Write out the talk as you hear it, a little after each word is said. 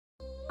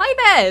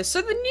Hi there!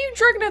 So the new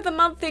Dragon of the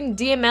Month in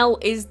DML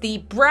is the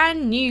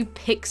brand new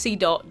PIXIE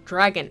DOT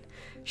DRAGON.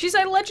 She's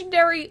a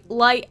legendary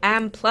light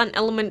and plant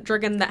element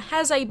dragon that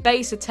has a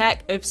base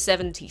attack of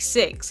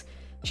 76.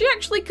 She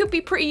actually could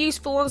be pretty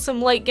useful on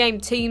some late game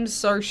teams,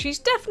 so she's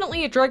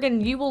definitely a dragon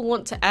you will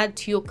want to add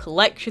to your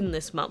collection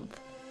this month.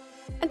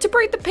 And to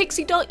breed the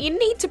PIXIE DOT, you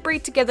need to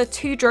breed together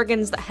two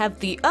dragons that have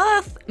the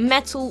earth,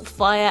 metal,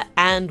 fire,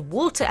 and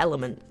water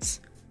elements.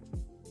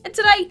 And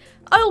today,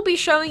 I will be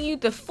showing you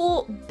the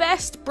 4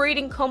 best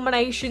breeding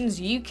combinations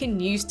you can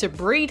use to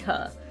breed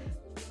her.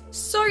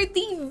 So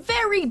the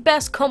very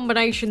best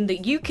combination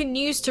that you can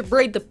use to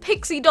breed the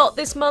PIXIE DOT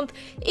this month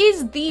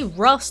is the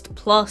Rust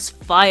plus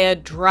Fire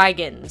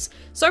Dragons.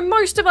 So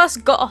most of us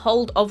got a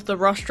hold of the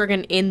Rust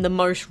Dragon in the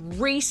most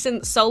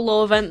recent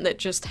solo event that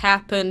just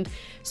happened,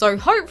 so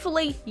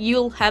hopefully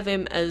you'll have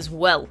him as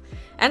well.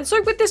 And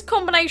so with this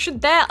combination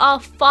there are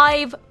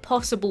 5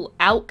 possible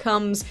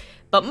outcomes,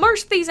 but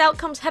most of these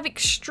outcomes have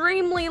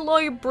extremely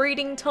low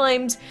breeding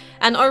times,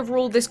 and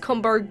overall this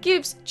combo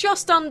gives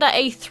just under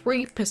a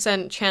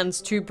 3%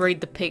 chance to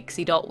breed the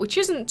PIXIE DOT, which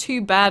isn't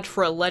too bad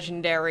for a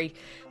legendary.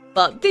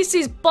 But this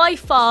is by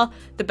far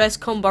the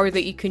best combo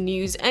that you can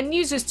use, and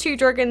uses 2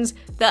 dragons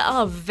that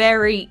are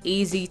very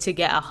easy to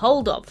get a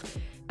hold of.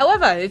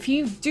 However, if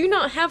you do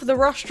not have the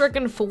Rust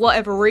Dragon for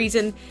whatever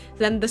reason,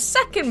 then the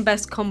second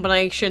best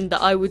combination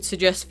that I would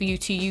suggest for you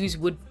to use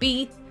would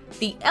be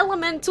the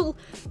Elemental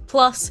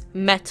plus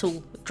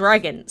Metal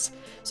Dragons.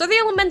 So the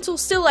Elemental's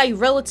still a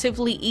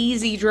relatively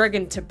easy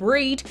dragon to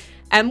breed,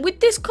 and with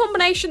this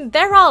combination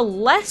there are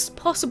less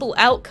possible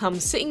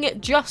outcomes, sitting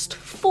at just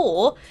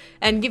 4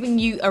 and giving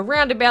you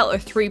around about a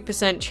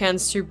 3%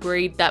 chance to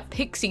breed that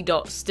PIXIE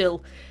DOT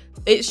still.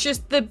 It's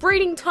just the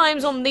breeding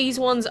times on these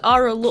ones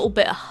are a little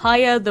bit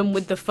higher than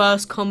with the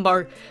first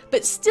combo,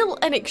 but still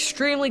an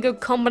extremely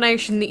good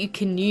combination that you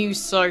can use,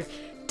 so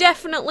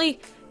definitely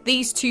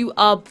these 2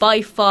 are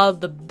by far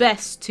the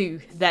best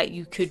 2 that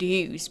you could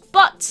use.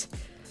 But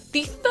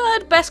the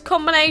third best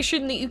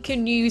combination that you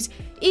can use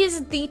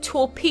is the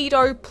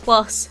Torpedo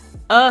plus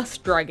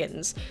Earth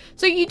Dragons.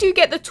 So you do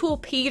get the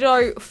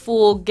Torpedo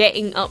for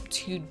getting up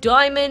to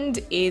Diamond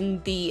in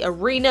the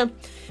arena.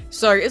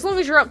 So as long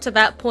as you're up to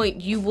that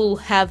point, you will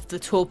have the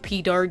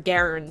Torpedo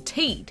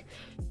guaranteed.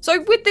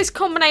 So with this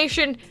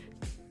combination,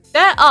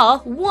 there are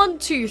 1,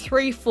 2,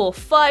 3, 4,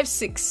 5,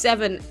 6,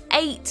 7,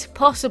 8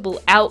 possible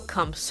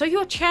outcomes, so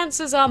your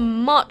chances are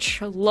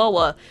much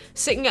lower,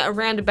 sitting at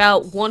around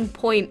about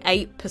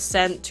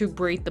 1.8% to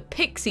breed the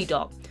PIXIE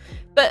DOT.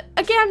 But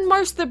again,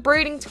 most of the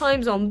breeding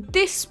times on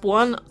this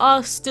one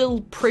are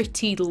still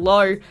pretty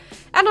low,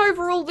 and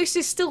overall this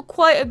is still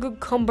quite a good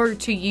combo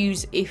to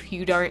use if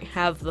you don't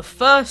have the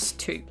first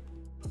 2.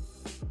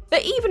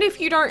 But even if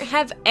you don't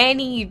have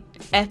any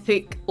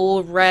epic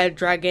or rare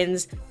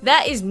dragons,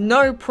 that is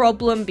no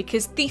problem,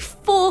 because the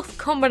 4th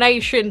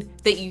combination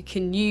that you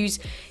can use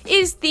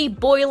is the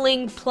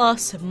Boiling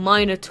plus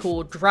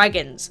Minotaur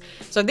Dragons.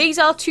 So these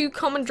are 2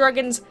 common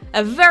dragons,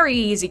 a very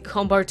easy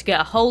combo to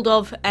get a hold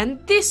of, and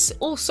this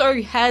also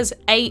has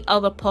 8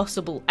 other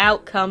possible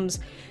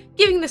outcomes,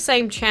 giving the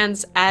same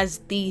chance as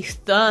the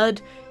 3rd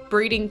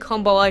breeding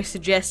combo I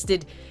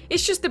suggested.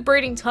 It's just the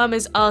breeding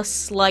timers are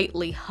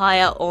slightly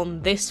higher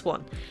on this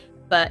one.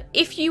 But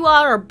if you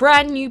are a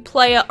brand new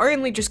player,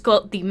 only just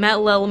got the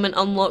metal element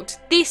unlocked,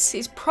 this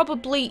is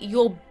probably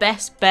your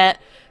best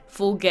bet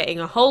for getting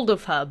a hold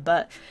of her.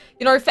 But,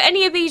 you know, for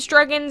any of these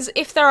dragons,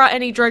 if there are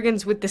any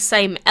dragons with the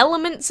same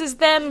elements as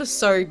them,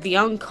 so the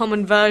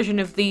uncommon version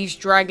of these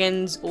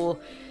dragons, or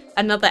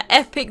another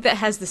epic that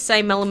has the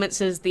same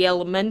elements as the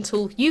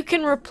elemental, you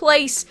can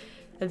replace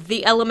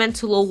the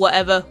elemental or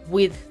whatever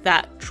with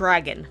that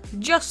dragon,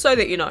 just so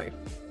that you know.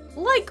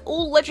 Like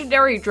all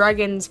legendary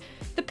dragons,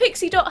 the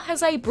PIXIE DOT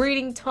has a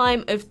breeding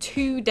time of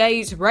 2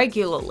 days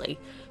regularly,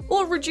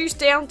 or reduced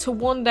down to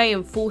 1 day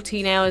and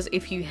 14 hours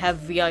if you have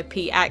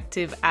VIP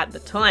active at the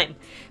time,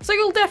 so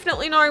you'll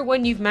definitely know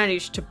when you've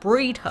managed to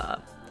breed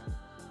her.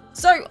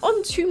 So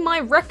on to my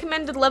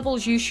recommended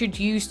levels you should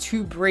use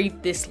to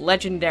breed this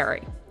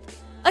legendary.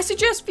 I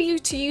suggest for you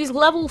to use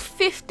level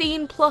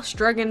 15 plus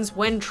dragons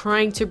when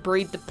trying to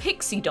breed the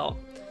PIXIE DOT.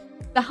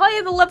 The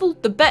higher the level,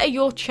 the better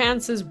your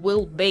chances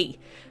will be.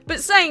 But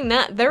saying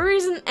that, there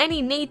isn't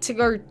any need to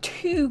go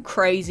too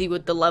crazy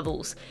with the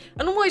levels.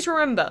 And always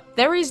remember,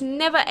 there is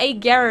never a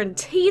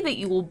guarantee that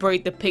you will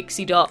breed the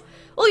PIXIE DOT.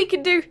 All you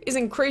can do is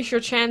increase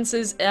your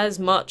chances as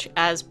much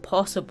as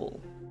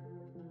possible.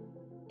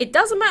 It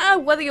doesn't matter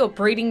whether your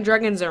breeding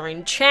dragons are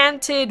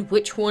enchanted,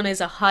 which one is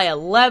a higher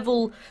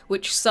level,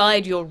 which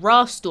side your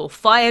Rust or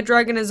Fire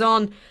Dragon is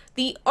on.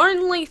 The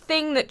only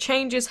thing that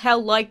changes how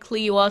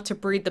likely you are to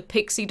breed the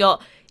PIXIE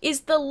DOT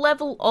is the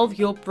level of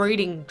your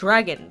breeding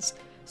dragons.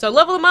 So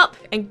level them up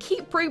and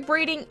keep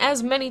rebreeding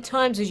as many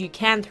times as you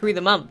can through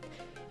the month.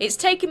 It's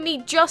taken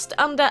me just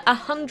under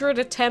 100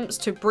 attempts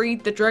to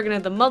breed the Dragon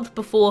of the Month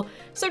before,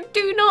 so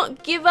do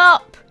not give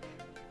up!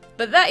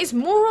 But that is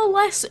more or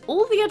less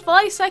all the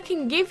advice I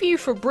can give you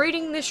for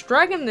breeding this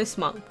dragon this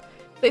month.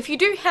 But if you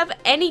do have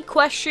any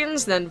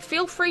questions, then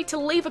feel free to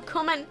leave a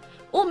comment,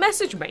 or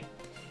message me.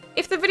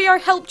 If the video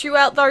helped you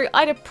out though,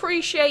 I'd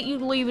appreciate you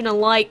leaving a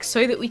like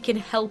so that we can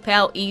help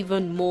out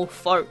even more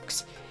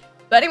folks.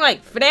 But anyway,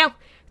 for now,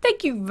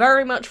 thank you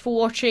very much for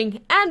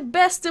watching, and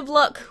best of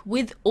luck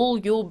with all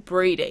your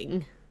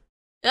breeding.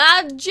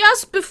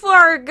 Just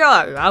before I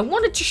go, I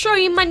wanted to show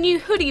you my new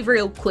hoodie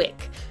real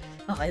quick.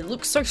 Oh, it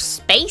looks so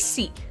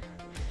spacey.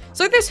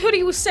 So this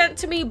hoodie was sent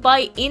to me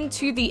by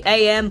Into the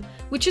AM,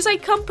 which is a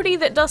company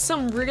that does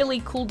some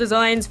really cool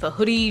designs for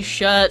hoodies,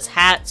 shirts,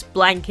 hats,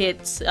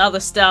 blankets, other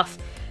stuff.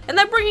 And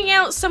they're bringing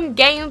out some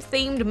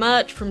game-themed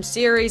merch from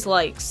series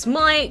like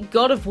Smite,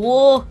 God of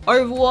War,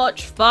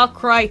 Overwatch, Far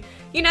Cry,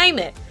 you name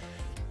it.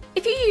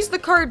 If you use the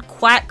code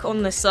QUACK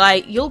on the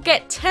site, you'll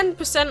get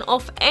 10%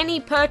 off any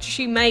purchase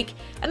you make,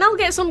 and I'll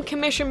get some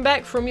commission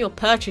back from your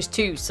purchase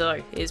too,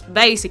 so it's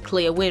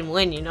basically a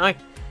win-win, you know.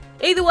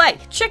 Either way,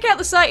 check out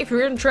the site if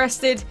you're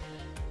interested.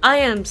 I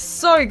am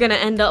so gonna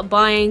end up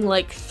buying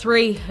like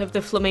 3 of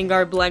the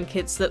flamingo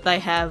blankets that they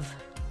have.